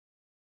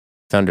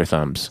Thunder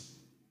Thumbs.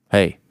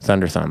 Hey,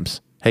 Thunder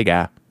Thumbs. Hey,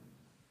 guy.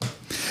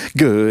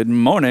 Good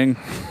morning.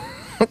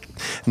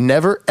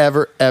 Never,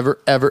 ever, ever,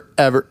 ever,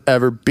 ever,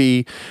 ever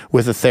be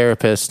with a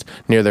therapist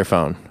near their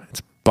phone.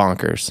 It's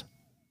bonkers.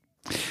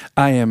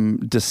 I am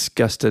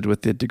disgusted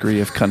with the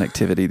degree of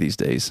connectivity these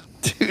days.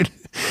 Dude,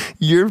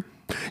 your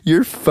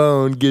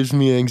phone gives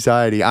me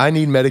anxiety. I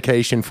need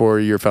medication for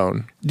your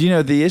phone. You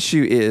know, the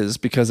issue is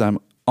because I'm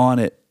on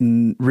it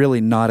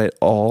really not at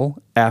all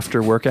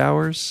after work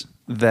hours,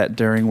 that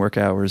during work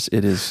hours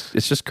it's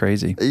just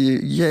crazy.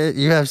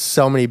 You have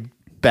so many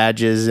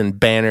badges and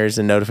banners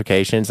and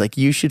notifications. Like,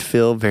 you should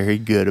feel very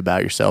good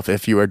about yourself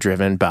if you are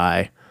driven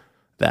by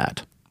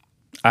that.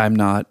 I'm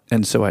not,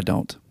 and so I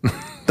don't.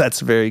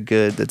 That's very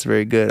good. That's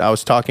very good. I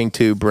was talking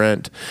to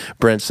Brent.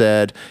 Brent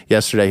said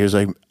yesterday, he was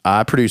like,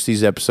 I produce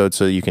these episodes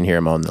so you can hear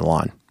them on the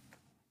lawn.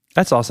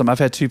 That's awesome. I've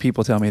had two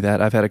people tell me that.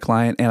 I've had a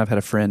client and I've had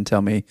a friend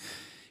tell me,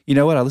 you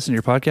know what, I listened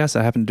to your podcast.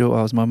 I happened to do it while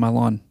I was mowing my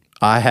lawn.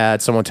 I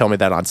had someone tell me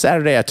that on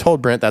Saturday. I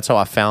told Brent that's how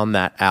I found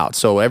that out.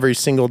 So every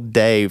single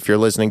day, if you're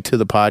listening to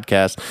the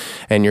podcast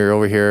and you're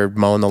over here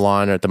mowing the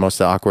lawn at the most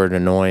awkward,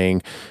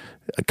 annoying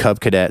Cub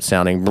Cadet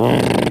sounding,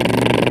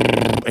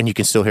 and you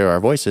can still hear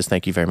our voices,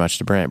 thank you very much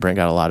to Brent. Brent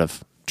got a lot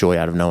of joy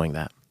out of knowing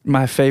that.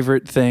 My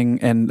favorite thing,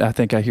 and I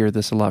think I hear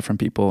this a lot from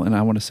people, and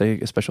I want to say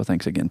a special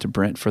thanks again to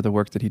Brent for the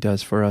work that he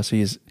does for us.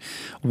 He's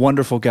a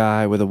wonderful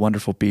guy with a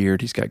wonderful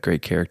beard. He's got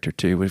great character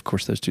too. Of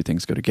course, those two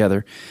things go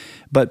together.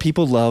 But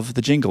people love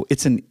the jingle.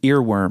 It's an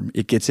earworm.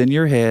 It gets in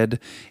your head,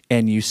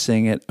 and you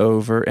sing it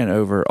over and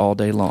over all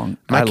day long.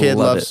 My kid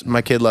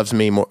loves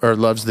me more, or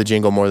loves the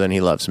jingle more than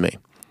he loves me.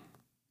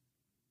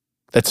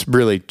 That's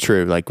really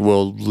true. Like,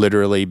 we'll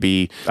literally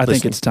be I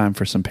think it's time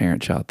for some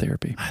parent-child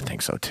therapy. I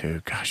think so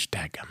too. Gosh,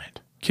 dadgummit.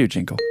 Cue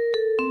jingle.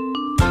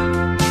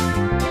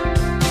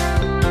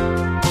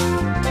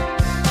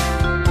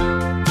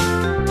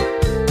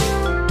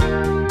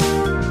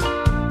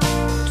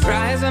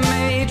 Try as I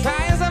may,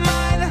 try as I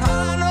might,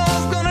 all I know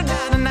is gonna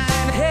die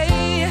tonight.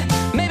 Hey,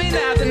 maybe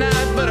not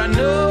tonight, but I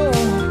know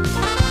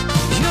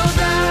you'll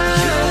die,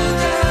 you'll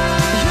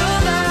die,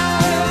 you'll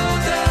die,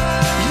 you'll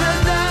die,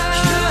 you'll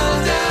die,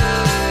 you'll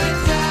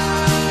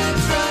die,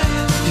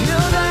 trying.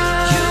 You'll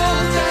die,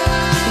 you'll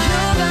die,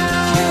 you'll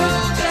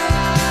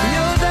die,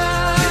 you'll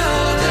die,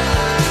 you'll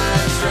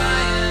die,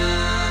 trying.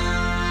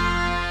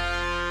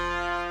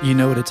 You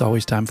know what it's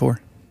always time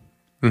for?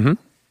 Mm-hmm.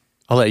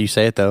 I'll let you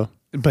say it, though.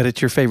 But it's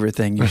your favorite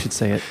thing. You should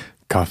say it.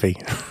 Coffee.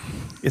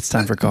 It's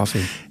time for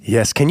coffee.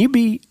 Yes. Can you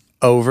be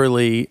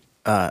overly,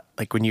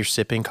 like when you're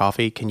sipping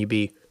coffee, can you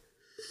be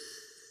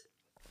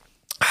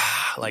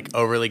like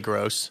overly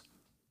gross?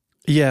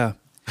 Yeah.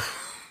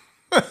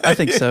 I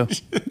think so.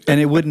 And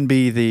it wouldn't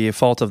be the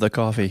fault of the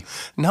coffee.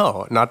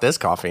 No, not this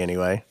coffee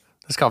anyway.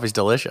 This coffee's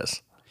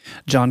delicious.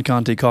 John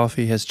Conti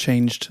Coffee has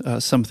changed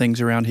some things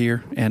around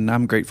here, and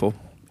I'm grateful.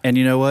 And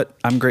you know what?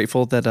 I'm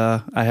grateful that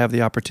I have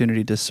the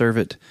opportunity to serve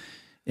it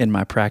in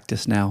my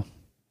practice now.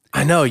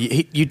 I know.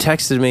 You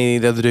texted me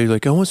the other day,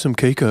 like, I want some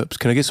K-Cups.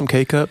 Can I get some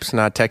K-Cups? And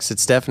I texted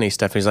Stephanie.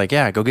 Stephanie's like,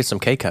 yeah, go get some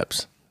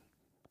K-Cups.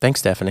 Thanks,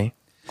 Stephanie.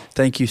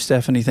 Thank you,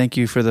 Stephanie. Thank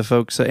you for the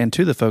folks and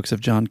to the folks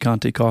of John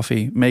Conti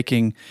Coffee,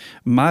 making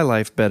my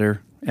life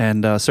better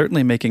and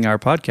certainly making our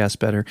podcast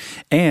better.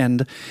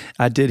 And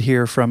I did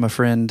hear from a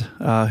friend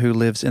who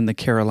lives in the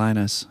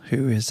Carolinas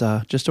who has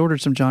just ordered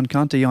some John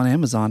Conti on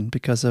Amazon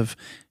because of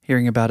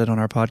hearing about it on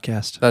our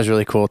podcast. That was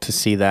really cool to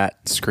see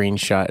that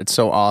screenshot. It's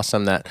so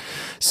awesome that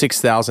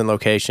 6,000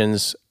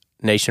 locations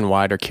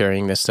nationwide are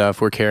carrying this stuff.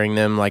 We're carrying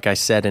them, like I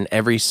said, in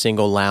every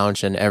single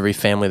lounge and every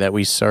family that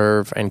we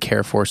serve and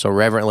care for so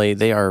reverently.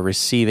 They are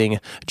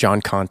receiving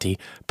John Conti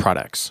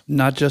products.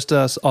 Not just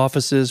us,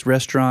 offices,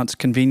 restaurants,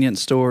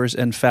 convenience stores,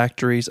 and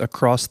factories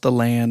across the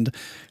land,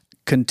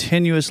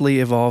 continuously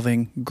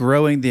evolving,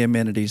 growing the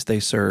amenities they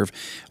serve,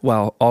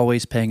 while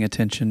always paying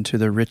attention to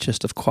the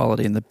richest of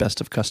quality and the best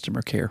of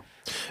customer care.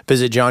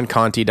 Visit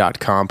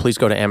johnconti.com. Please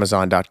go to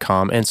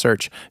amazon.com and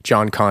search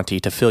John Conti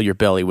to fill your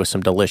belly with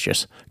some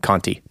delicious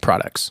Conti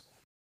products.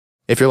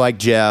 If you're like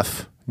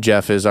Jeff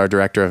is our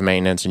director of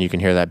maintenance, and you can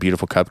hear that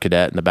beautiful Cub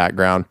Cadet in the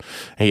background.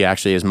 He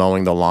actually is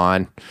mowing the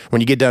lawn. When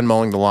you get done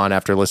mowing the lawn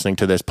after listening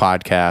to this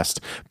podcast,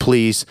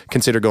 please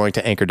consider going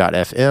to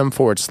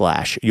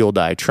anchor.fm/You'll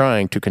Die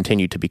Trying to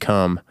continue to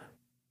become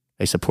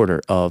a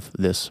supporter of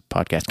this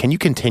podcast. Can you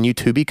continue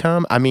to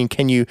become? I mean,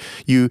 can you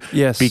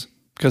Yes,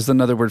 because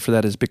another word for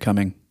that is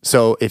becoming.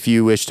 So if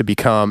you wish to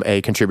become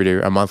a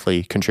contributor, a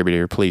monthly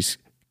contributor, please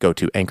go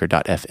to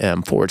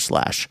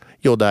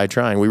anchor.fm/You'll Die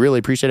Trying. We really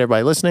appreciate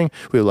everybody listening.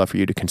 We would love for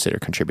you to consider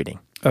contributing.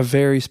 A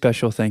very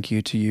special thank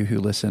you to you who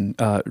listen.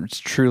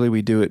 Truly,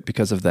 we do it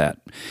because of that.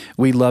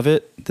 We love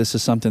it. This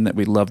is something that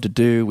we love to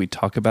do. We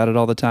talk about it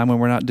all the time when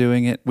we're not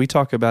doing it. We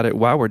talk about it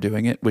while we're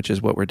doing it, which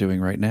is what we're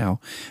doing right now.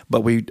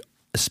 But we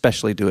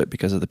especially do it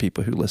because of the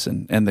people who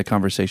listen and the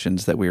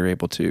conversations that we are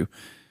able to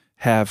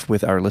have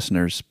with our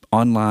listeners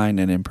online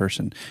and in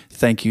person.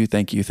 Thank you,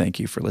 thank you, thank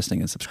you for listening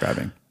and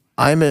subscribing.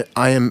 I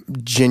am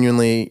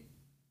genuinely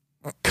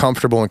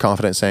comfortable and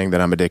confident saying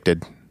that I'm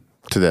addicted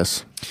to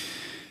this.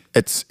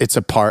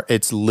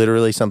 It's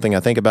literally something I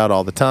think about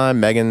all the time.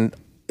 Megan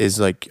is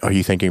like, "Are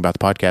you thinking about the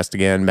podcast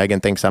again?" Megan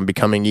thinks I'm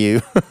becoming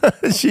you.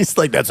 She's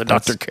like, "That's a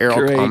Dr. Carroll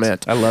great.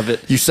 comment." I love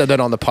it. You said that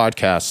on the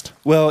podcast.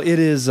 Well, it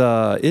is.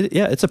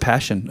 It's a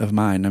passion of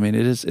mine. I mean,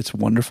 it's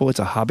wonderful. It's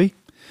a hobby.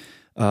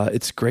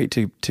 It's great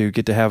to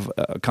get to have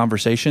a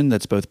conversation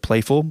that's both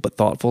playful but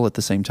thoughtful at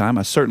the same time.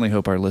 I certainly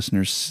hope our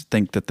listeners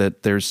think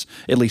that there's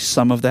at least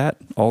some of that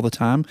all the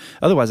time.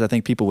 Otherwise, I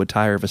think people would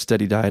tire of a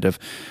steady diet of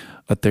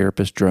a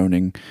therapist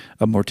droning,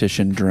 a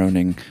mortician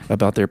droning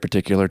about their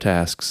particular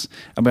tasks.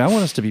 I mean, I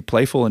want us to be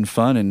playful and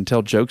fun and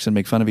tell jokes and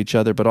make fun of each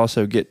other, but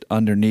also get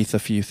underneath a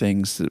few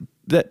things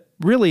that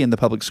really in the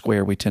public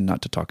square we tend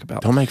not to talk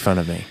about. Don't make fun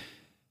of me.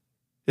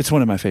 It's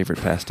one of my favorite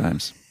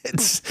pastimes.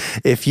 It's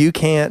if you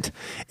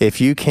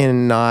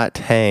cannot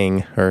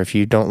hang, or if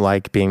you don't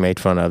like being made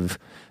fun of,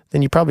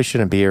 then you probably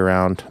shouldn't be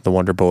around the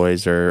Wonder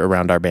Boys or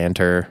around our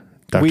banter.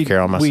 Dr.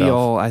 Carroll, myself. We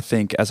all, I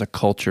think, as a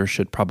culture,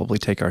 should probably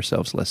take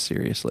ourselves less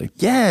seriously.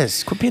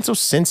 Yes, quit being so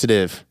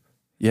sensitive.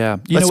 Yeah.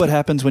 You know what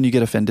happens when you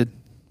get offended?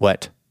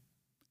 What?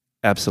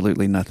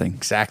 Absolutely nothing.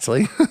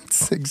 Exactly.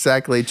 It's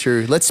exactly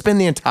true. Let's spend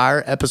the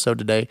entire episode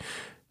today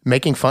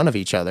making fun of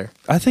each other.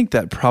 I think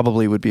that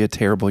probably would be a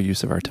terrible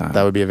use of our time.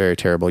 That would be a very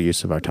terrible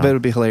use of our time. But it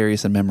would be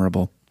hilarious and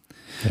memorable.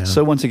 Yeah.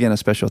 So once again, a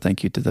special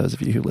thank you to those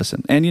of you who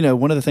listen. And, you know,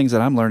 one of the things that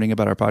I'm learning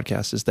about our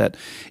podcast is that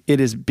it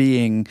is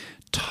being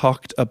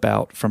talked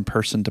about from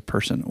person to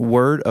person.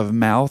 Word of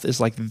mouth is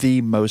like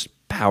the most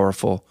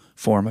powerful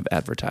form of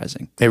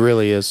advertising. It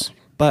really is.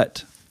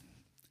 But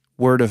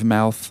word of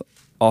mouth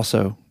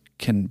also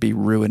can be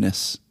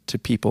ruinous to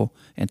people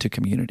and to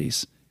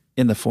communities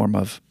in the form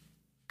of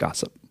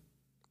gossip.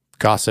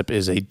 Gossip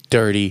is a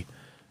dirty,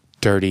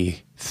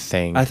 dirty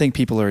thing. I think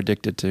people are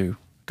addicted to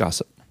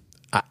gossip.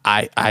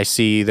 I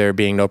see there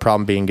being no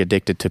problem being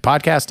addicted to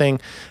podcasting.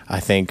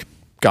 I think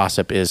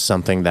gossip is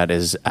something that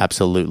is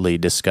absolutely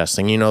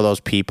disgusting. You know,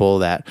 those people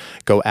that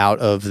go out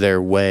of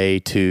their way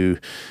to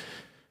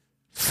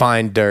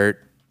find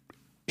dirt,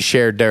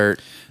 share dirt,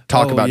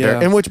 talk about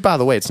dirt. And which, by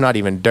the way, it's not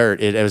even dirt.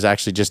 It was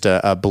actually just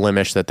a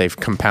blemish that they've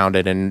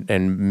compounded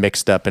and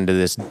mixed up into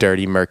this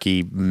dirty,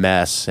 murky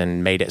mess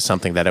and made it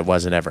something that it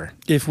wasn't ever.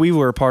 If we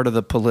were part of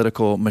the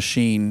political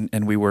machine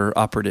and we were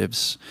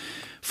operatives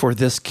for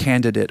this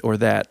candidate or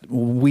that,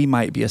 we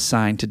might be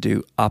assigned to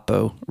do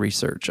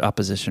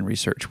opposition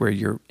research, where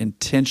you're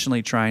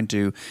intentionally trying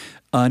to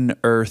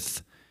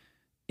unearth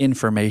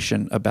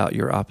information about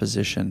your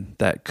opposition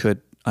that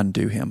could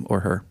undo him or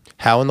her.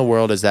 How in the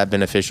world is that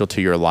beneficial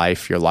to your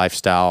life, your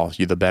lifestyle,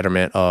 the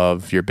betterment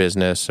of your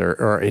business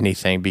or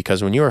anything?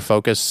 Because when you are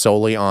focused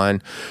solely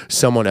on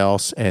someone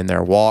else and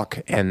their walk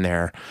and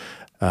their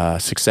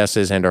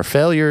successes and or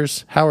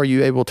failures, how are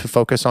you able to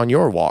focus on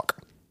your walk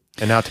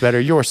and how to better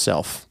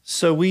yourself?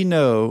 So we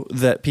know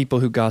that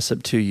people who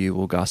gossip to you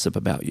will gossip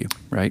about you,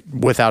 right?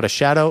 Without a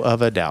shadow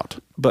of a doubt.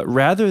 But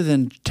rather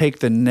than take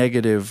the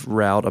negative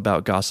route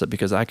about gossip,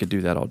 because I could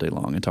do that all day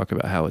long and talk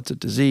about how it's a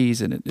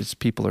disease and it's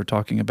people are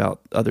talking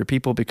about other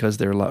people because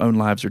their own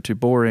lives are too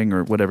boring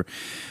or whatever.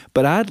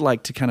 But I'd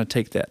like to kind of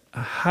take that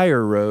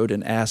higher road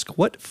and ask,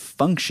 what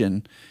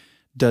function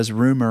does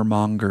rumor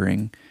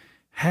mongering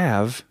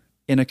have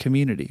in a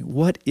community?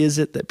 What is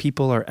it that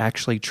people are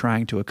actually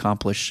trying to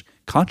accomplish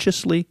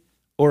consciously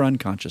or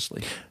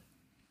unconsciously?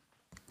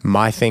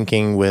 My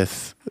thinking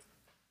with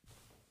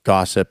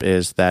gossip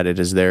is that it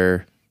is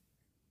their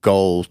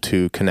goal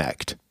to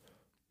connect.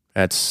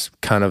 That's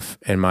kind of,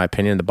 in my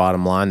opinion, the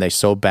bottom line. They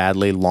so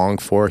badly long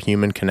for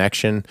human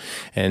connection,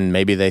 and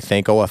maybe they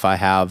think, oh, if I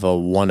have a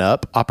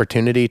one-up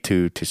opportunity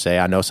to say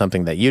I know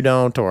something that you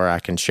don't, or I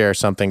can share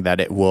something that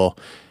it will.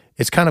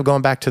 It's kind of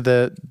going back to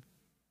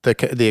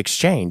the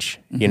exchange.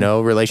 Mm-hmm. You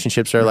know,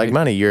 relationships are like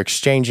money. You're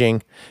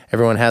exchanging.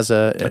 Everyone has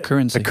a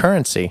currency.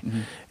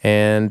 Mm-hmm.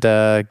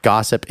 And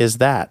gossip is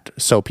that.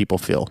 So people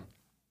feel.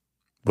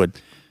 Would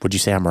you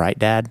say I'm right,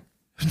 Dad?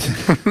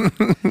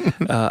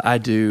 I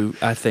do.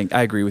 I think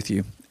I agree with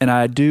you, and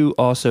I do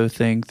also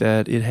think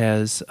that it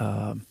has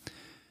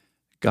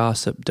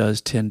gossip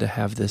does tend to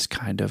have this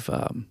kind of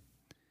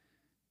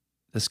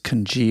this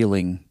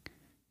congealing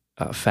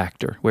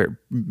factor where it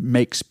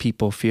makes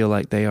people feel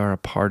like they are a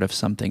part of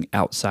something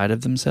outside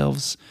of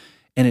themselves,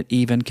 and it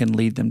even can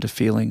lead them to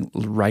feeling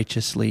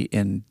righteously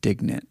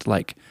indignant,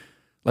 like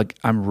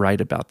I'm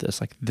right about this.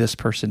 Like, this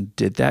person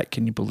did that.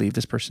 Can you believe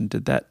this person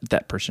did that?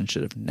 That person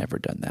should have never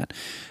done that.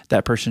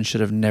 That person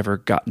should have never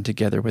gotten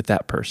together with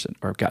that person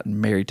or gotten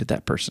married to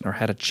that person or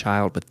had a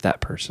child with that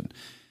person.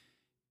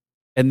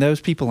 And those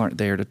people aren't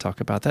there to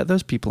talk about that.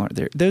 Those people aren't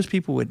there. Those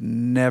people would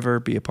never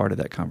be a part of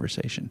that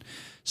conversation.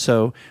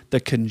 So the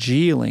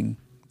congealing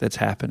that's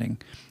happening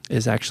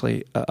is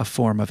actually a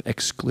form of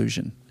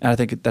exclusion. And I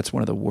think that's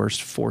one of the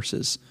worst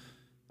forces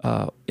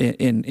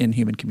in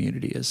human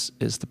community is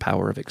the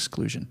power of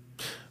exclusion.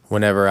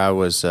 Whenever I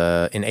was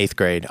in 8th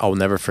grade, I'll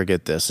never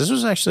forget this. This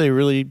was actually a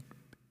really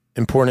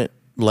important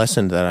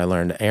lesson that I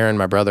learned. Aaron,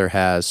 my brother,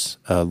 has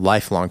a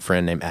lifelong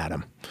friend named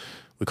Adam.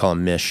 We call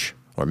him Mish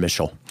or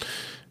Mishel.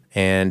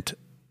 And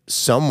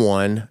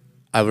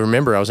I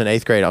remember I was in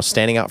 8th grade. I was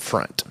standing out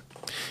front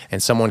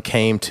and someone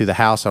came to the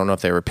house. I don't know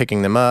if they were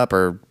picking them up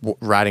or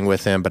riding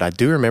with them, but I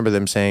do remember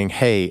them saying,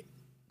 "Hey,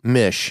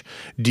 Mish,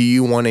 do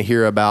you want to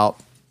hear about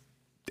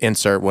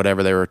insert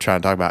whatever they were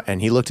trying to talk about?"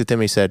 And he looked at them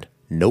and he said,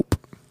 "Nope."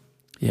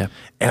 Yeah.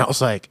 And I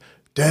was like,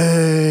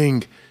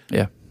 dang.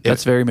 Yeah.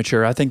 That's very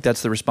mature. I think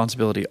that's the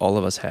responsibility all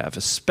of us have,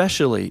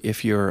 especially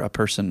if you're a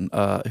person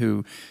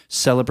who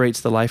celebrates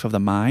the life of the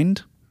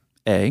mind,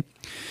 A.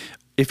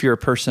 If you're a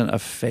person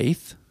of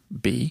faith,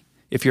 B.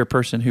 If you're a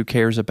person who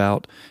cares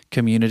about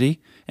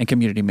community and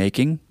community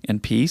making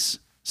and peace,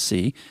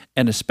 C.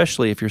 And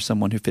especially if you're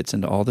someone who fits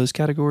into all those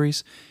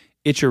categories,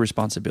 it's your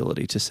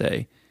responsibility to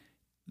say,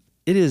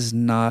 it is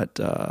not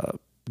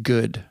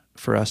good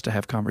for us to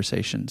have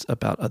conversations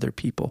about other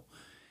people.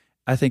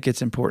 I think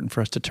it's important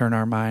for us to turn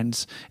our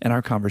minds and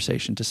our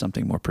conversation to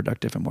something more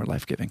productive and more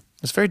life-giving.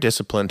 It's very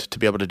disciplined to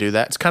be able to do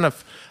that. It's kind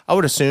of, I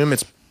would assume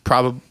it's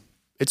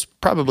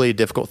probably a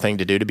difficult thing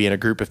to do, to be in a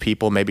group of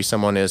people. Maybe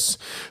someone is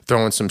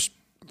throwing some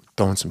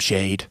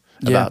shade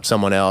about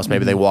someone else.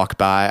 Maybe they walk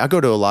by.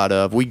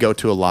 We go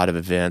to a lot of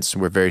events.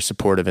 We're very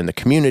supportive in the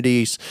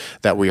communities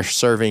that we are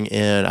serving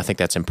in. I think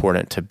that's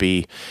important to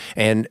be.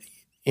 And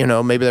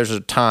maybe there's a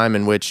time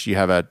in which you're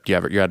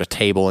at a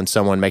table and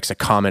someone makes a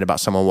comment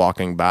about someone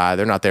walking by.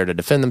 They're not there to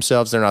defend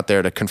themselves. They're not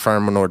there to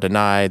confirm nor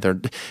deny.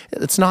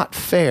 It's not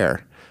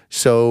fair.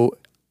 So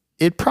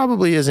it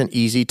probably isn't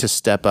easy to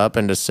step up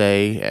and to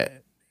say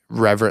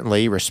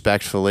reverently,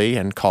 respectfully,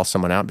 and call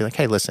someone out and be like,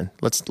 "Hey, listen,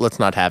 let's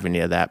not have any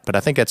of that." But I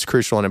think that's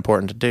crucial and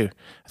important to do.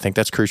 I think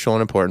that's crucial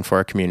and important for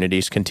our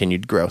community's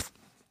continued growth.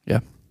 Yeah,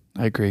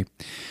 I agree.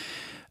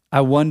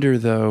 I wonder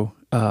though,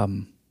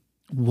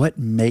 what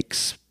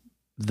makes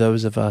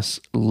those of us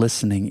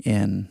listening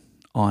in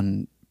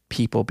on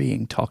people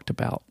being talked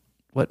about,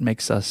 what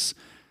makes us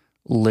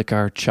lick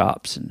our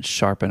chops and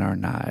sharpen our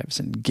knives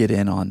and get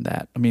in on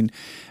that? I mean,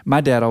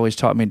 my dad always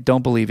taught me,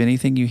 don't believe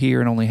anything you hear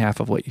and only half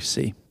of what you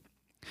see.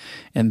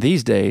 And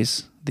these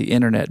days, the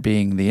internet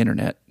being the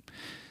internet,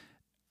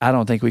 I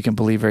don't think we can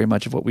believe very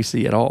much of what we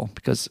see at all,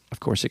 because of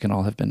course it can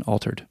all have been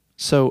altered.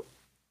 So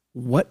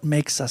what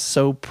makes us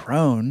so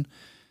prone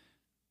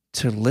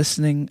to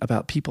listening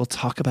about people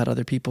talk about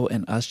other people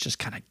and us just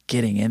kind of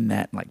getting in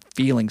that and like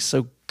feeling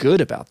so good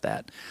about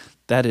that?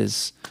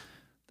 That's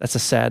a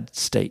sad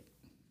state.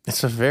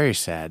 It's a very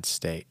sad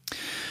state.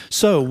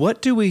 So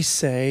what do we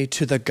say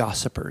to the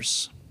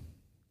gossipers?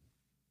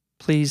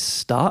 Please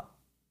stop.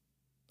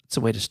 It's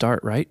a way to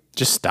start, right?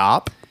 Just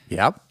stop.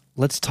 Yep.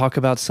 Let's talk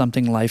about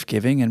something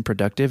life-giving and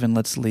productive, and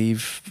let's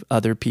leave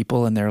other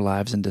people and their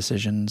lives and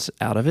decisions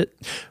out of it.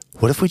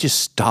 What if we just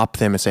stop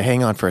them and say,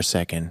 "Hang on for a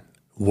second.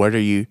 What are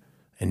you,"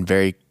 and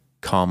very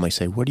calmly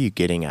say, "What are you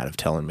getting out of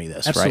telling me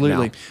this right now?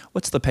 Absolutely.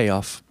 What's the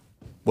payoff?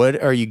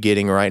 What are you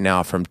getting right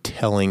now from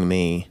telling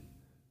me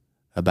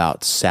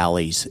about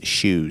Sally's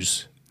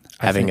shoes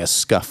having a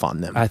scuff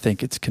on them?" I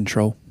think it's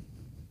control.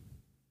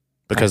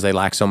 Because they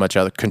lack so much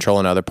other control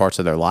in other parts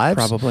of their lives?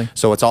 Probably.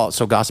 So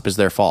gossip is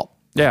their fault.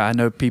 Yeah, I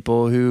know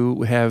people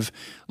who have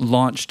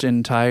launched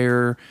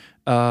entire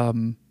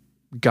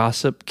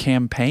gossip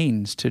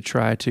campaigns to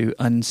try to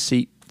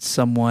unseat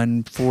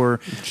someone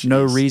for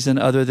no reason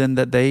other than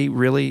that they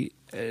really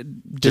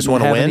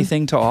didn't have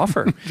anything to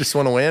offer. Just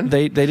want to win?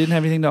 They didn't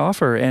have anything to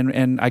offer,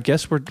 and I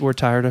guess we're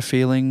tired of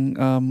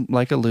feeling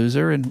like a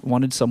loser and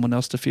wanted someone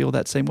else to feel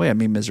that same way. I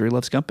mean, misery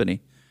loves company.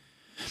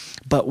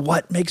 But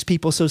what makes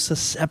people so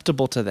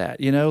susceptible to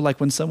that? Like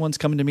when someone's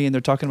coming to me and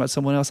they're talking about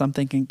someone else, I'm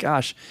thinking,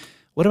 gosh,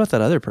 what about that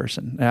other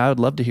person? And I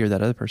would love to hear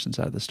that other person's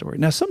side of the story.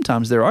 Now,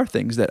 sometimes there are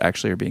things that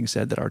actually are being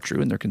said that are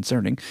true and they're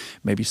concerning.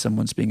 Maybe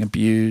someone's being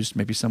abused.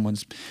 Maybe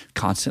someone's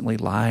constantly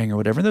lying or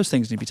whatever. And those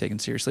things need to be taken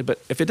seriously.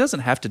 But if it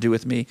doesn't have to do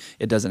with me,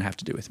 it doesn't have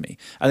to do with me.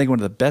 I think one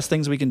of the best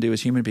things we can do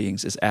as human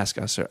beings is ask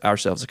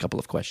ourselves a couple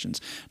of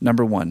questions.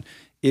 Number one,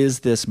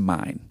 is this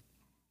mine?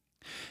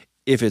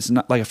 If it's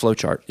not, like a flow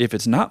chart, if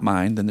it's not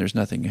mine, then there's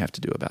nothing you have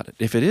to do about it.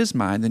 If it is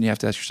mine, then you have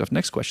to ask yourself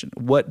next question.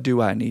 What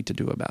do I need to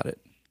do about it?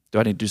 Do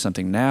I need to do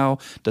something now?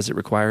 Does it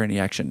require any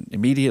action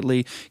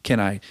immediately? Can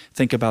I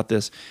think about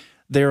this?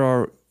 There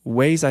are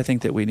ways I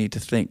think that we need to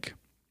think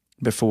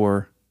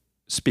before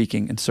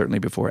speaking and certainly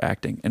before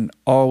acting. And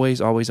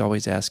always, always,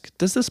 always ask,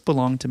 does this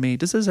belong to me?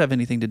 Does this have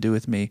anything to do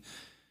with me?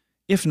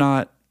 If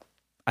not,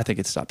 I think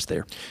it stops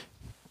there.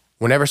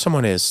 Whenever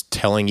someone is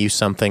telling you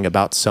something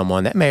about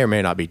someone that may or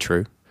may not be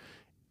true,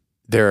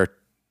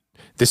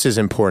 this is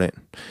important.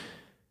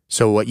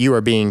 So what you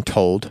are being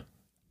told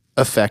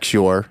affects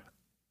your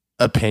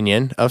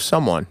opinion of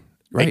someone.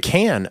 Right. It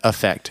can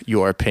affect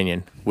your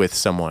opinion with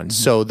someone.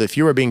 Mm-hmm. So if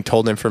you are being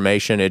told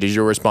information, it is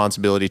your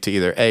responsibility to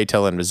either A,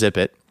 tell them to zip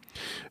it,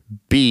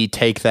 B,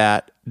 take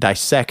that,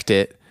 dissect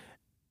it,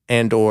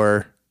 and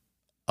or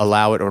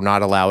allow it or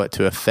not allow it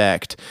to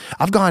affect.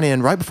 I've gone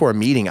in right before a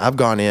meeting. I've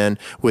gone in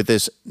with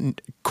this,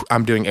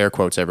 I'm doing air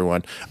quotes,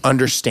 everyone,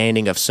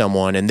 understanding of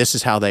someone, and this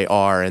is how they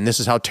are, and this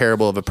is how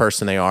terrible of a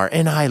person they are.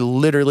 And I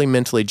literally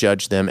mentally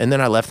judged them. And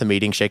then I left the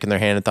meeting shaking their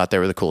hand and thought they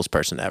were the coolest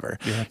person ever.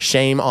 Yeah.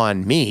 Shame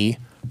on me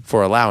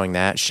for allowing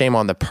that. Shame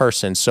on the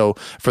person. So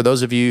for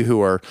those of you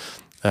who are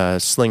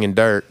slinging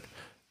dirt,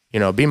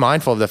 Be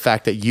mindful of the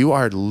fact that you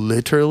are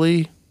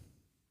literally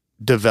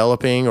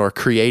developing or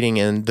creating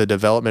in the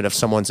development of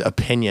someone's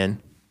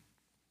opinion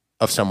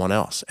of someone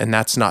else. And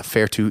that's not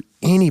fair to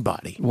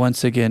anybody.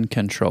 Once again,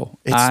 control.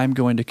 I'm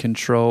going to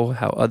control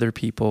how other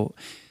people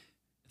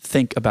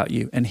think about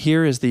you. And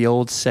here is the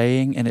old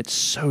saying, and it's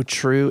so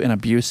true in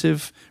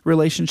abusive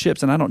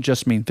relationships, and I don't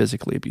just mean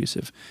physically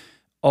abusive,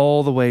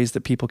 all the ways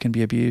that people can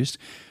be abused.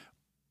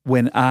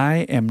 When I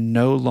am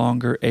no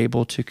longer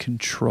able to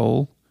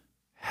control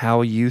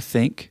how you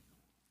think,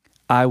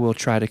 I will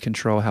try to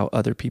control how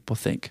other people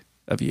think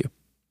of you.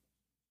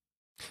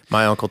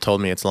 My uncle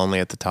told me it's lonely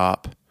at the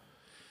top,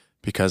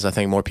 because I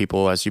think more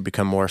people, as you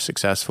become more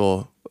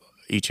successful,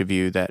 each of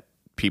you, that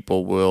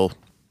people will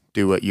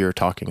do what you're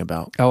talking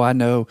about. Oh, I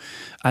know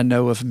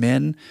of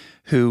men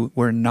who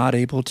were not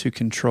able to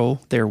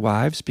control their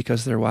wives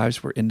because their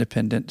wives were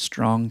independent,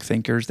 strong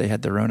thinkers. They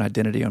had their own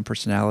identity, own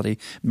personality,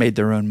 made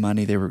their own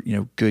money. They were,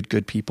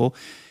 good people.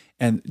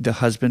 And the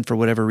husband, for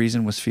whatever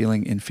reason, was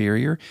feeling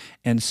inferior.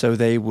 And so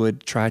they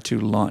would try to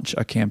launch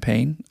a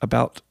campaign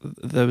about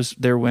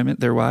their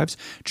wives,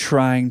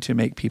 trying to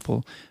make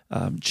people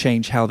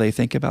change how they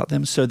think about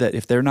them, so that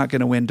if they're not going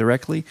to win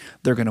directly,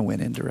 they're going to win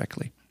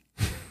indirectly.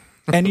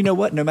 And you know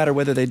what? No matter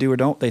whether they do or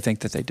don't, they think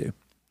that they do.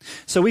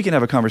 So we can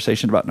have a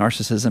conversation about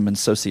narcissism and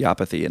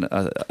sociopathy in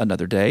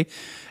another day.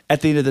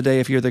 At the end of the day,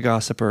 if you're the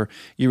gossiper,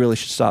 you really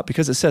should stop,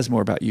 because it says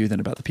more about you than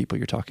about the people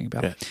you're talking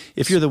about. Yeah.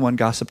 If you're the one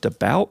gossiped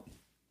about,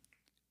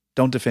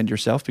 don't defend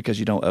yourself, because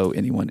you don't owe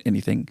anyone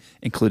anything,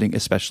 including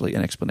especially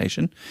an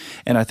explanation.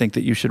 And I think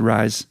that you should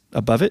rise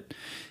above it.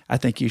 I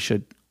think you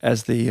should,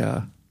 as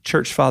the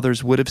church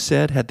fathers would have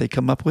said had they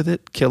come up with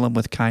it, kill them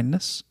with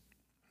kindness,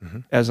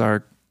 as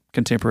our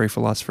contemporary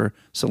philosopher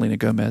Selena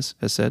Gomez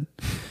has said.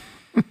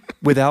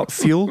 Without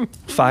fuel,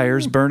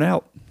 fires burn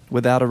out.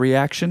 Without a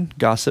reaction,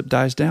 gossip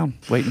dies down.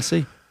 Wait and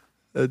see.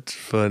 That's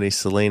funny.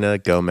 Selena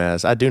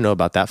Gomez. I do know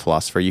about that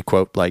philosopher. You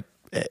quote like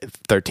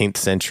 13th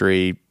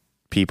century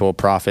people,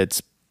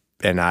 prophets,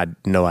 and I had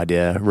no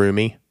idea.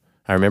 Rumi.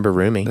 I remember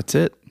Rumi. That's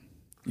it.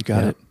 You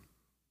got it.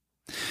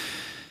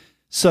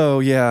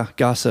 So yeah,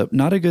 gossip,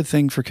 not a good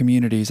thing for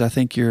communities. I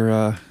think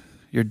your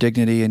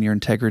dignity and your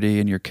integrity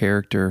and your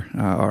character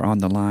are on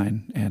the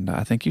line, and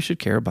I think you should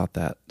care about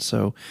that.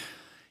 So,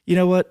 you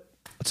know what?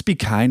 Let's be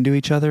kind to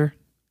each other.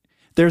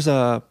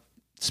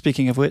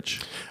 Speaking of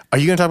which, are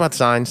you going to talk about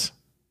signs?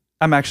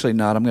 I'm actually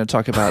not. I'm going to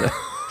talk about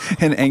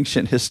an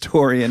ancient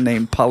historian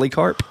named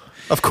Polycarp.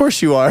 Of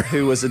course you are.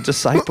 Who was a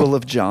disciple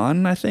of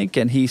John, I think,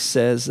 and he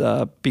says,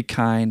 be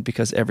kind,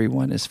 because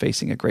everyone is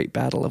facing a great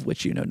battle of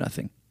which you know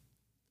nothing.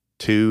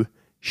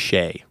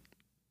 Touché.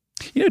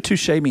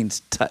 Touché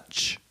means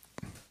touch.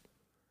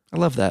 I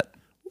love that.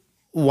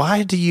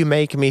 Why do you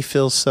make me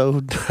feel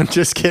so... I'm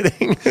just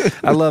kidding.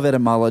 I love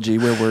etymology,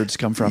 where words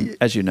come from,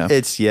 as you know.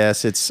 It's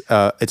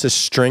a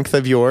strength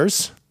of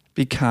yours.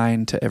 Be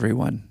kind to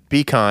everyone.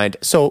 Be kind.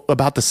 So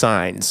about the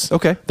signs.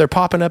 Okay. They're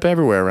popping up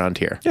everywhere around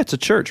here. Yeah, it's a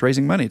church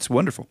raising money. It's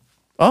wonderful.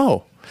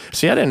 Oh,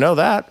 see, I didn't know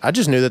that. I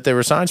just knew that there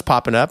were signs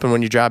popping up, and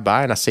when you drive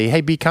by and I say,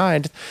 hey, be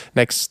kind,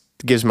 next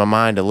gives my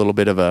mind a little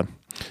bit of a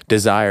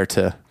desire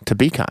to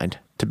be kind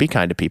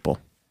to people.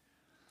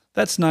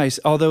 That's nice,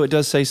 although it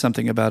does say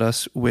something about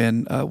us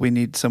when we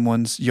need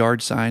someone's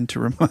yard sign to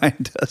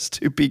remind us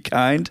to be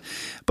kind.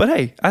 But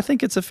hey, I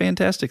think it's a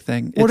fantastic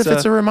thing. What if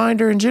it's a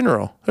reminder in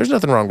general? There's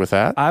nothing wrong with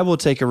that. I will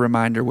take a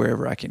reminder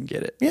wherever I can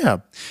get it. Yeah.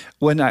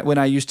 When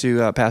I used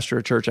to pastor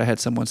a church, I had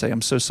someone say,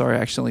 I'm so sorry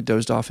I accidentally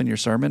dozed off in your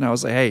sermon. I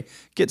was like, hey,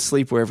 get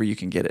sleep wherever you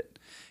can get it.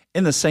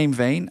 In the same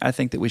vein, I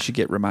think that we should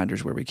get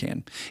reminders where we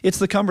can. It's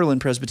the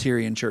Cumberland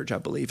Presbyterian Church, I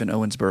believe, in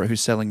Owensboro,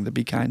 who's selling the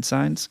Be Kind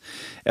signs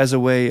as a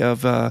way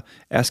of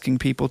asking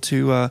people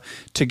to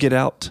get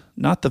out,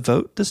 not the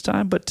vote this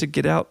time, but to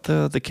get out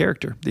the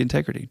character, the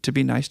integrity, to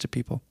be nice to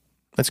people.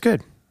 That's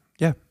good.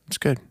 Yeah. That's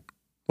good.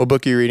 What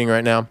book are you reading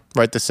right now?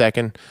 Right this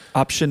second?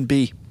 Option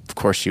B. Of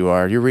course you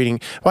are. You're reading.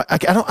 Well,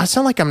 I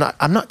sound like I'm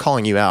not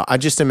calling you out. I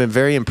just am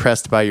very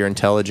impressed by your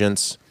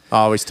intelligence. I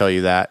always tell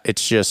you that.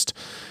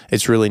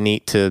 It's really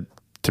neat to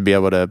be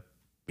able to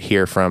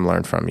hear from,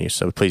 learn from you.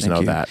 So please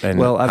know that. And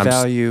well, I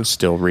value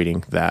still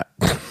reading that.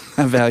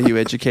 I value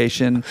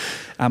education.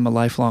 I'm a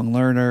lifelong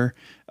learner.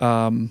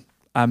 I'm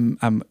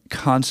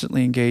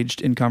constantly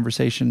engaged in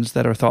conversations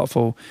that are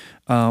thoughtful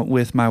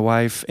with my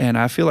wife, and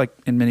I feel like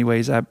in many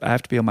ways I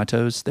have to be on my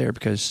toes there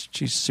because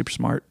she's super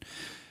smart.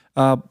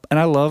 And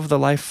I love the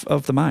life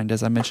of the mind,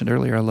 as I mentioned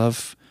earlier. I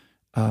love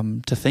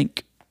to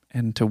think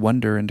and to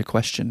wonder and to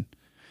question.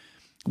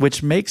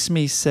 Which makes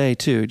me say,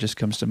 too, just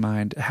comes to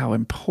mind, how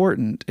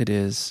important it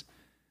is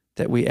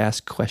that we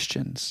ask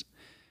questions.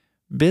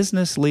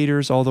 Business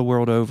leaders all the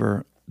world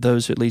over,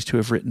 those at least who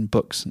have written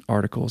books and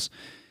articles,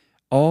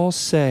 all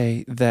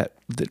say that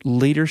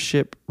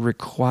leadership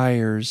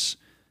requires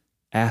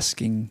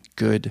asking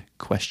good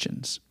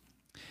questions.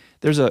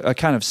 There's a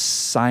kind of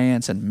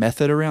science and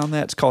method around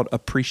that. It's called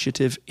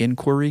appreciative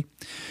inquiry,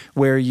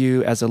 where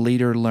you, as a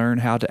leader, learn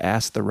how to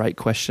ask the right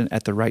question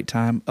at the right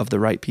time of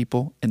the right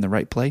people in the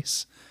right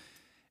place.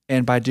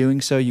 And by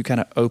doing so, you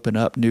kind of open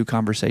up new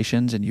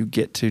conversations and you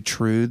get to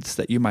truths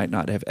that you might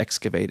not have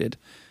excavated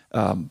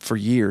for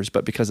years.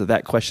 But because of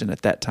that question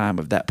at that time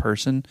of that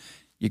person,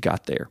 you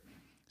got there.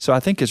 So I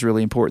think it's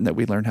really important that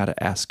we learn how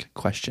to ask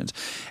questions.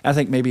 I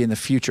think maybe in the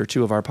future,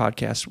 too, of our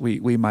podcast,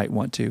 we might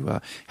want to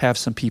have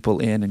some people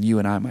in, and you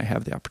and I might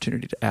have the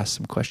opportunity to ask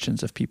some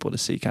questions of people to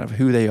see kind of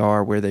who they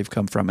are, where they've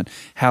come from, and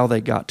how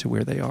they got to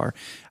where they are.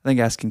 I think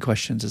asking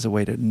questions is a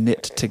way to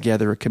knit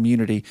together a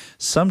community,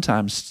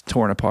 sometimes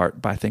torn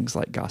apart by things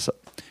like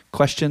gossip.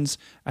 Questions,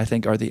 I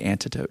think, are the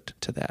antidote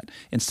to that.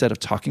 Instead of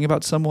talking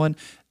about someone,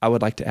 I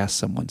would like to ask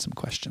someone some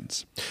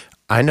questions.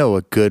 I know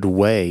a good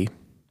way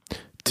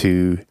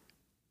to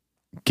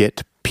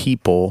get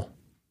people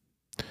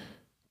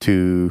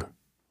to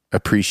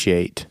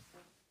appreciate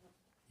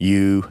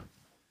you,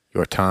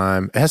 your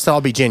time. It has to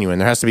all be genuine.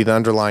 There has to be the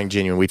underlying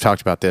genuine. We've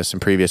talked about this in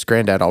previous.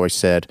 Granddad always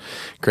said,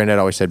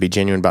 be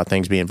genuine about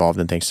things, be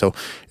involved in things. So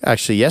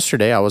actually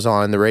yesterday I was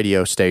on the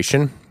radio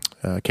station,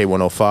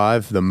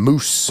 K105, The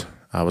Moose.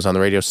 I was on the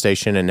radio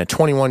station, and a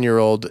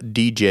 21-year-old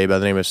DJ by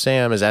the name of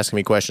Sam is asking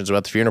me questions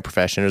about the funeral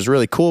profession. It was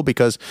really cool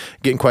because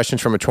getting questions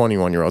from a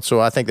 21-year-old.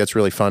 So I think that's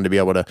really fun to be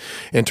able to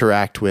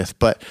interact with.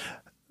 But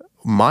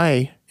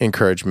my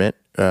encouragement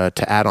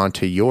to add on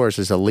to yours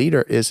as a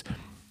leader is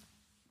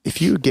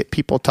if you get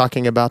people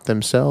talking about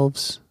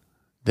themselves,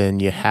 then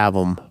you have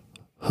them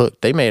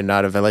hooked. They may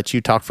not have let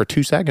you talk for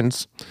 2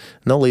 seconds, and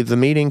they'll leave the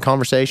meeting,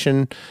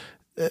 conversation,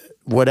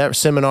 whatever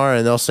seminar,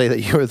 and they'll say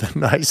that you were the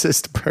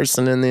nicest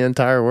person in the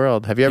entire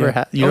world. Have you ever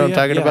had, you know what I'm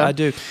talking about? I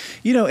do.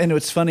 You know, and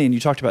it's funny, and you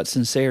talked about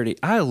sincerity.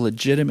 I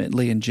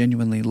legitimately and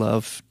genuinely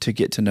love to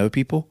get to know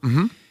people.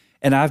 Mm-hmm.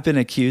 And I've been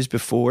accused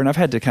before, and I've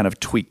had to kind of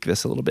tweak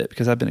this a little bit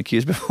because I've been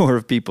accused before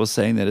of people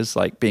saying that it's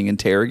like being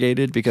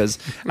interrogated because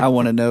I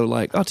want to know,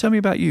 like, oh, tell me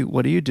about you.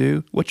 What do you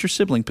do? What's your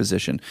sibling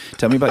position?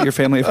 Tell me about your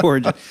family of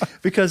origin.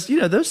 Because, you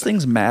know, those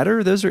things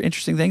matter. Those are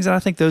interesting things. And I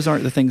think those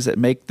aren't the things that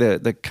make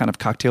the kind of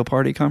cocktail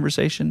party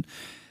conversation.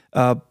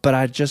 But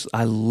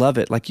I love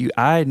it. Like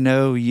I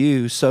know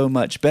you so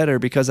much better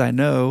because I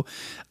know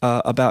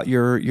about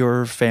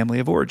your family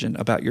of origin,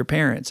 about your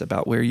parents,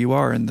 about where you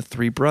are and the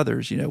three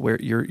brothers. You know where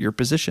your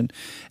position,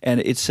 and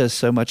it says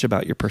so much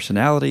about your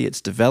personality, its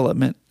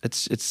development.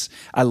 It's.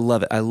 I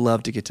love it. I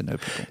love to get to know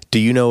people. Do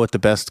you know what the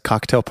best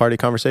cocktail party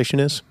conversation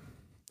is?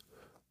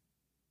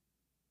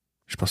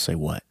 You're supposed to say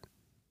what?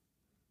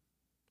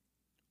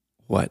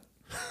 What?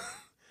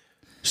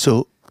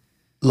 So,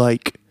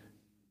 like,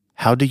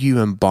 how do you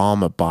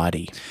embalm a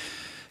body?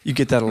 You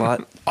get that a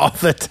lot? All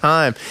the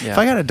time. Yeah. If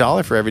I got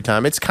 $1 for every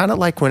time, it's kind of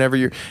like whenever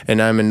you're,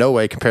 and I'm in no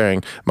way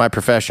comparing my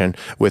profession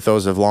with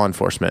those of law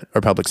enforcement or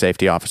public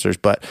safety officers,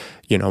 but,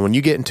 you know, when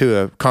you get into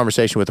a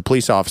conversation with a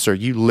police officer,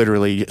 you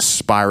literally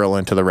spiral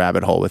into the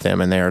rabbit hole with them,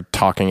 and they're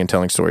talking and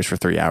telling stories for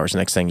 3 hours.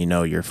 Next thing you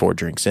know, you're 4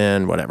 drinks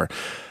in, whatever.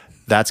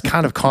 That's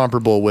kind of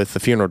comparable with the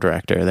funeral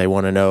director. They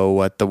want to know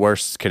what the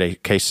worst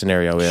case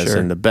scenario is, Sure.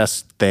 and the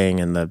best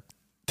thing and the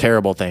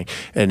terrible thing,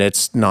 and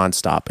it's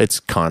nonstop. It's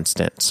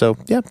constant. So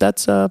yeah,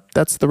 that's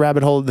the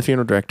rabbit hole of the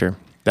funeral director.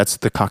 That's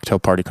the cocktail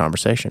party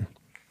conversation.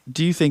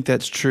 Do you think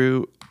that's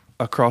true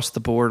across the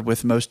board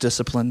with most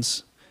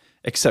disciplines,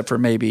 except for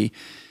maybe,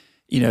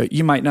 you know,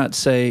 you might not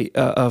say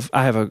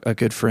I have a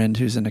good friend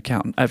who's an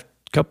accountant. I have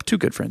two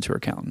good friends who are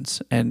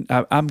accountants, and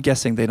I'm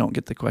guessing they don't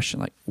get the question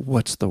like,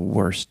 what's the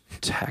worst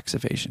tax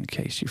evasion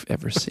case you've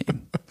ever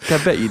seen? I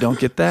bet you don't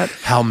get that.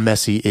 How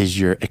messy is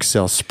your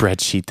Excel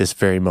spreadsheet this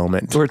very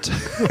moment?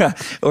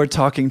 Or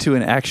talking to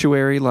an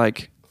actuary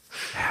like,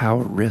 how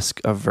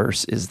risk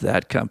averse is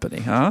that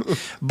company, huh?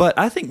 But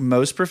I think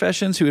most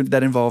professions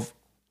that involve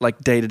like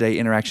day-to-day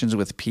interactions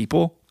with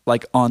people,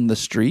 like on the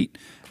street,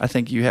 I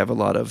think you get a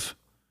lot of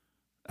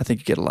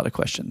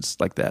questions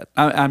like that.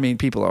 I mean,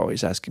 people are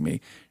always asking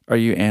me, are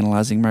you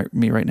analyzing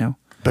me right now?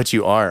 But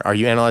you are. Are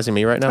you analyzing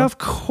me right now? Of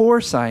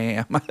course I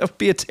am. I'd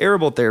be a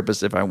terrible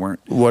therapist if I weren't.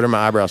 What are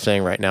my eyebrows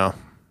saying right now?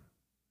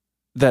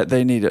 That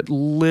they need a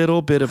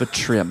little bit of a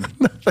trim.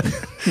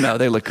 No,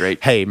 they look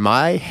great. Hey,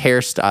 my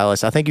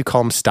hairstylist, I think you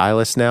call them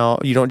stylists now.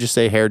 You don't just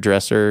say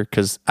hairdresser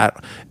because,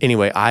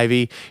 anyway,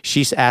 Ivy,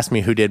 she's asked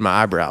me who did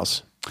my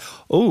eyebrows.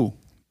 Oh,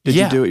 did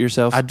you do it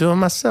yourself? I do them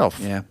myself.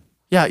 Yeah.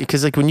 Yeah,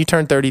 because like when you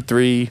turn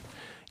 33,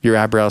 your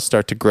eyebrows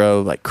start to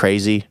grow like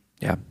crazy.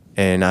 Yeah.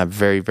 And I have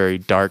very, very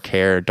dark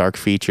hair, dark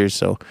features.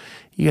 So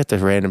you get the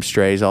random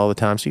strays all the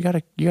time. So you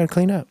gotta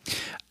clean up.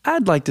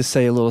 I'd like to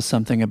say a little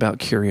something about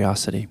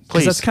curiosity. Please.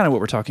 Because that's kind of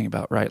what we're talking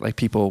about, right? Like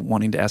people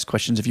wanting to ask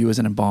questions of you as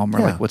an embalmer.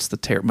 Yeah. Like what's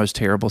the most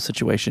terrible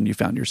situation you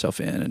found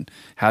yourself in? And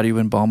how do you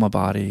embalm a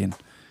body? And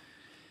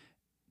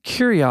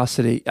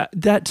curiosity,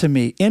 that to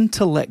me,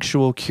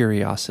 intellectual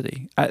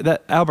curiosity.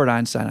 That Albert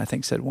Einstein, I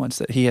think, said once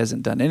that he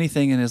hasn't done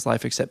anything in his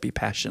life except be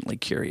passionately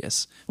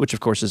curious, which of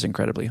course is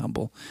incredibly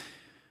humble.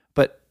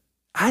 But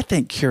I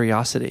think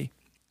curiosity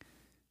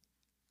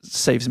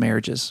saves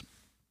marriages.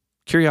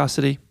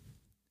 Curiosity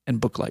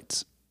and book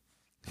lights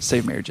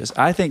save marriages.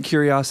 I think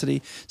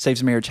curiosity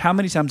saves marriage. How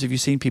many times have you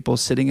seen people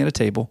sitting at a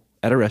table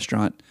at a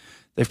restaurant?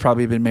 They've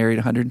probably been married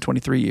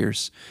 123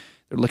 years.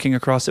 They're looking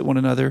across at one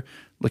another,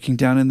 looking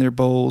down in their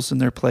bowls and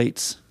their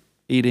plates,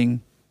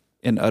 eating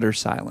in utter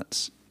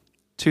silence.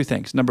 2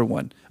 things. Number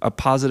 1, a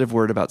positive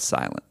word about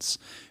silence.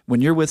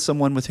 When you're with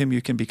someone with whom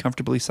you can be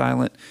comfortably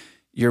silent,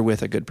 you're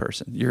with a good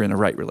person. You're in a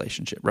right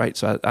relationship, right?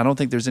 So I don't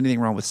think there's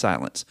anything wrong with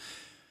silence.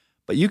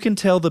 But you can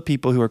tell the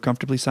people who are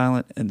comfortably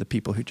silent and the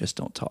people who just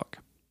don't talk.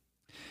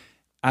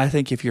 I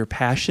think if you're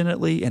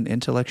passionately and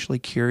intellectually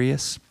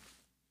curious,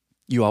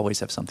 you always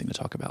have something to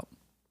talk about.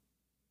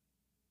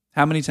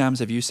 How many times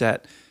have you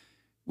sat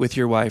with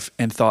your wife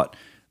and thought,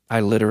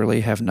 I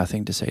literally have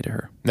nothing to say to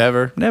her?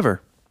 Never.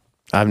 Never.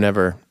 I've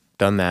never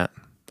done that.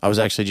 I was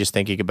actually just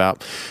thinking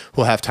about,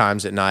 we'll have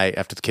times at night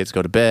after the kids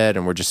go to bed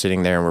and we're just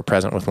sitting there and we're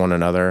present with one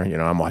another. You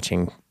know, I'm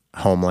watching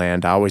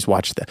Homeland. I always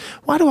watch that.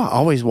 Why do I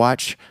always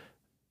watch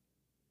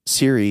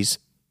series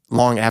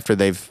long after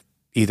they've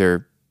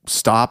either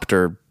stopped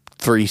or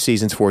 3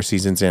 seasons, 4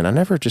 seasons in? I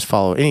never just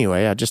follow.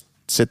 Anyway, I just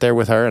sit there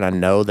with her and I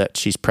know that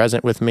she's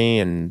present with me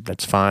and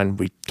that's fine.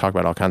 We talk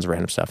about all kinds of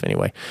random stuff.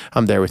 Anyway,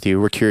 I'm there with you.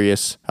 We're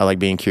curious. I like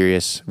being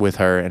curious with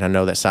her and I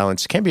know that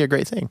silence can be a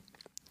great thing.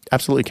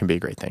 Absolutely can be a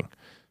great thing.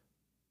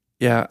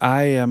 Yeah,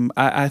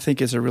 I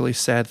think it's a really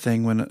sad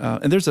thing when,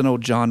 and there's an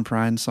old John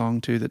Prine song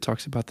too that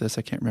talks about this.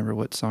 I can't remember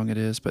what song it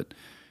is, but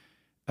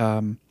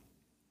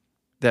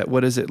that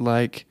what is it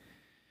like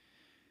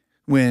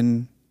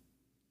when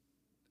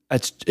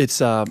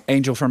it's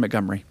Angel from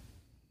Montgomery.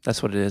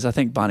 That's what it is. I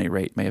think Bonnie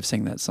Raitt may have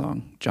sang that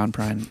song. John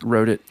Prine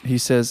wrote it. He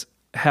says,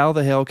 how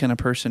the hell can a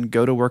person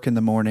go to work in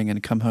the morning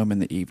and come home in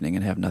the evening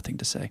and have nothing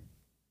to say?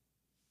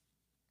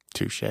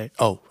 Touche.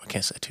 Oh, I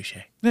can't say touche.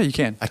 No, you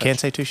can. I can't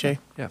say touche?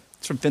 Yeah.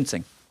 It's from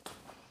fencing.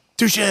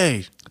 Touche.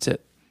 That's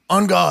it.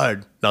 On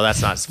guard. No,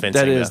 that's not fencing.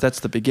 That is. though.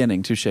 That's the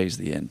beginning. Touche is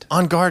the end.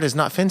 On guard is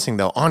not fencing,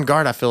 though. On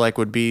guard, I feel like,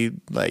 would be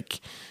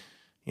like,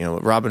 you know,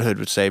 what Robin Hood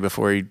would say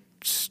before he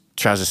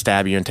tries to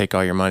stab you and take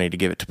all your money to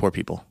give it to poor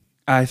people.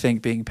 I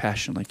think being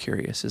passionately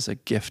curious is a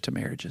gift to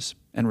marriages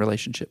and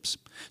relationships.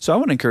 So I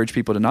want to encourage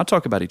people to not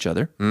talk about each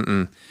other.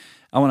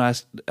 I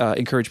want to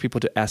encourage people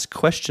to ask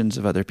questions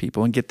of other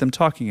people and get them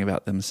talking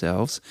about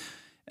themselves.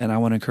 And I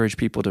want to encourage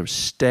people to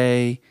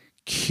stay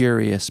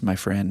curious, my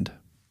friend.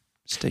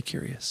 Stay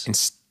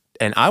curious.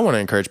 And I want to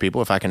encourage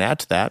people, if I can add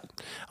to that,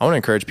 I want to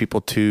encourage people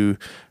to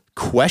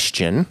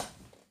question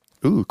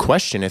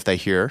if they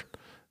hear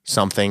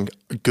something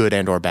good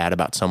and or bad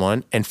about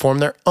someone and form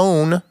their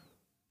own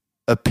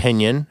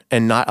opinion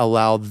and not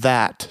allow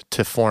that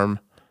to form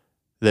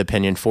the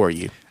opinion for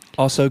you.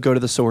 Also, go to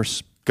the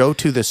source. Go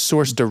to the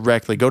source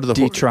directly. Go to the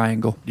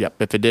D-triangle. Yep.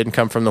 If it didn't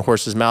come from the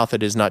horse's mouth,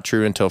 it is not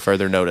true until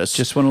further notice.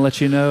 Just want to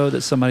let you know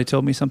that somebody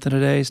told me something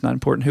today. It's not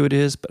important who it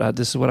is, but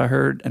this is what I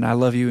heard, and I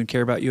love you and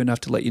care about you enough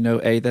to let you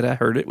know, A, that I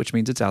heard it, which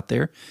means it's out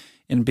there,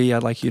 and B,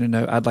 I'd like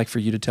for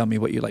you to tell me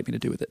what you'd like me to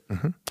do with it.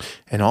 Mm-hmm.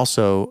 And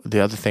also,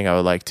 the other thing I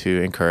would like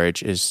to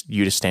encourage is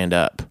you to stand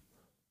up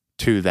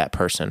to that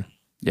person.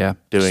 Yeah.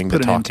 Doing the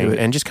talking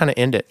and just kind of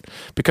end it,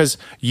 because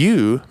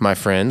you, my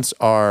friends,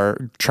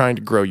 are trying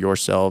to grow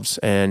yourselves,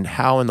 and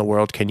how in the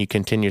world can you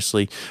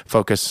continuously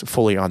focus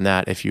fully on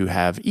that if you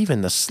have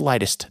even the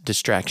slightest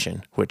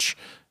distraction, which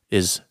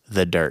is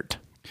the dirt?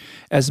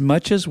 As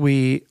much as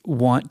we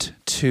want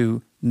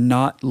to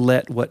not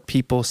let what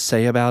people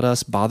say about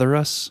us bother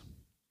us,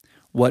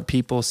 what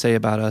people say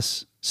about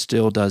us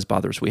still does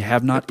bother us. We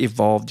have not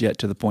evolved yet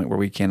to the point where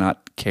we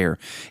cannot care.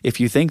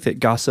 If you think that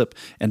gossip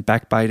and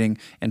backbiting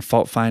and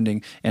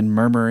fault-finding and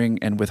murmuring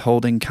and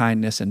withholding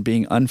kindness and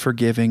being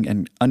unforgiving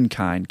and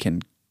unkind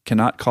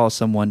cannot cause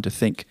someone to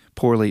think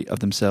poorly of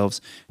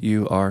themselves,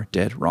 you are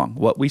dead wrong.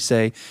 What we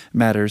say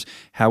matters.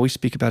 How we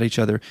speak about each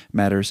other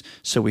matters.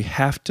 So we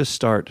have to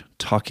start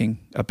talking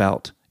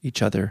about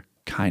each other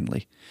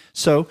kindly.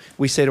 So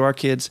we say to our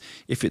kids,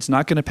 if it's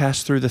not going to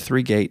pass through the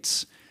 3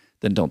 gates,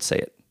 then don't say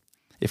it.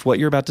 If what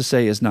you're about to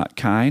say is not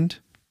kind,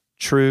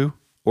 true,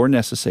 or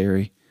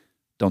necessary,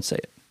 don't say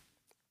it.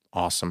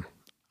 Awesome.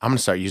 I'm going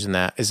to start using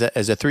that. Is a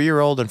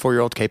 3-year-old and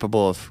 4-year-old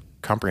capable of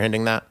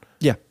comprehending that?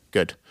 Yeah.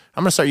 Good.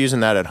 I'm going to start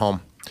using that at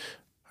home.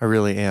 I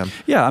really am.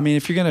 Yeah. I mean,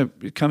 if you're going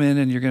to come in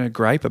and you're going to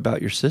gripe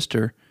about your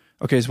sister,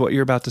 okay, is what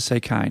you're about to say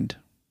kind?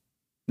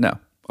 No.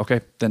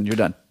 Okay, then you're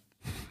done.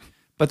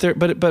 But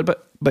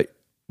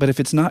if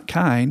it's not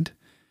kind,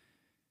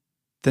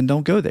 then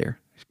don't go there.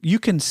 You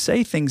can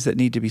say things that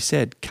need to be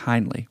said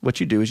kindly.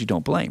 What you do is you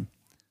don't blame.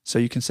 So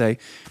you can say,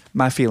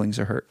 my feelings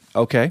are hurt.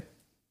 Okay.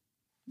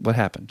 What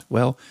happened?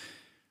 Well,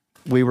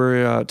 we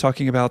were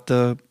talking about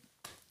the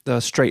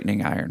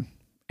straightening iron,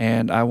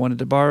 and I wanted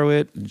to borrow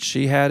it, and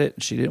she had it,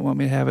 and she didn't want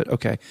me to have it.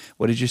 Okay.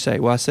 What did you say?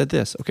 Well, I said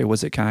this. Okay.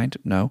 Was it kind?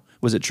 No.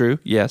 Was it true?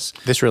 Yes.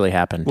 This really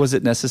happened. Was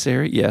it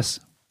necessary? Yes.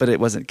 But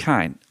it wasn't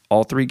kind.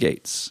 All 3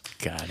 gates.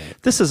 Got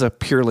it. This is a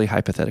purely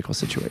hypothetical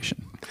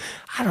situation.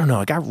 I don't know.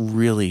 I got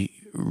really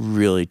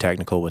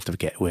technical with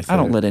I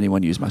don't let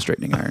anyone use my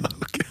straightening iron.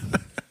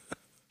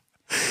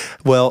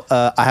 Well,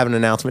 I have an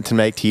announcement to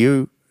make to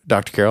you,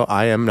 Dr. Carroll.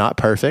 I am not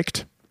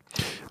perfect.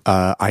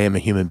 I am a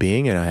human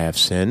being and I have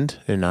sinned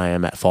and I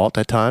am at fault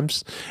at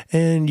times.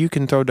 And you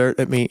can throw dirt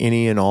at me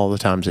any and all the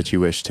times that you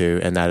wish to,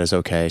 and that is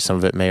okay. Some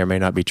of it may or may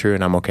not be true,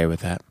 and I'm okay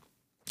with that.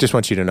 Just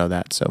want you to know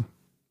that. So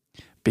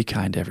Be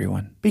kind,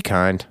 everyone. be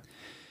kind.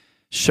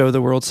 Show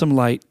the world some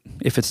light.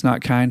 If it's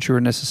not kind, true,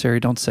 or necessary,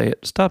 don't say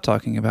it. Stop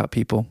talking about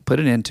people. Put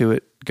an end to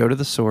it. Go to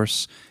the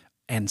source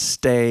and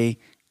stay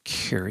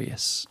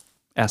curious.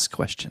 Ask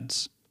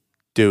questions.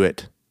 Do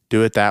it.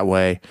 Do it that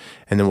way.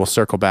 And then we'll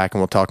circle back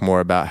and we'll talk more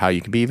about how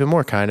you can be even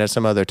more kind at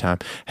some other time.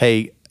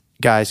 Hey,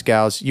 guys,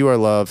 gals, you are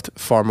loved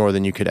far more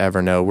than you could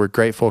ever know. We're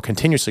grateful,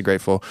 continuously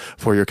grateful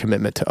for your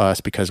commitment to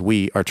us because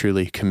we are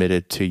truly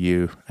committed to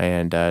you.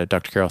 And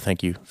Dr. Carroll,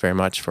 thank you very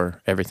much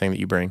for everything that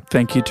you bring.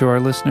 Thank you to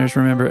our listeners.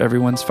 Remember,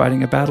 everyone's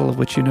fighting a battle of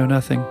which you know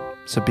nothing.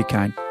 So be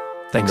kind.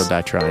 And Thanks. go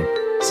die trying.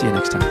 See you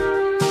next time.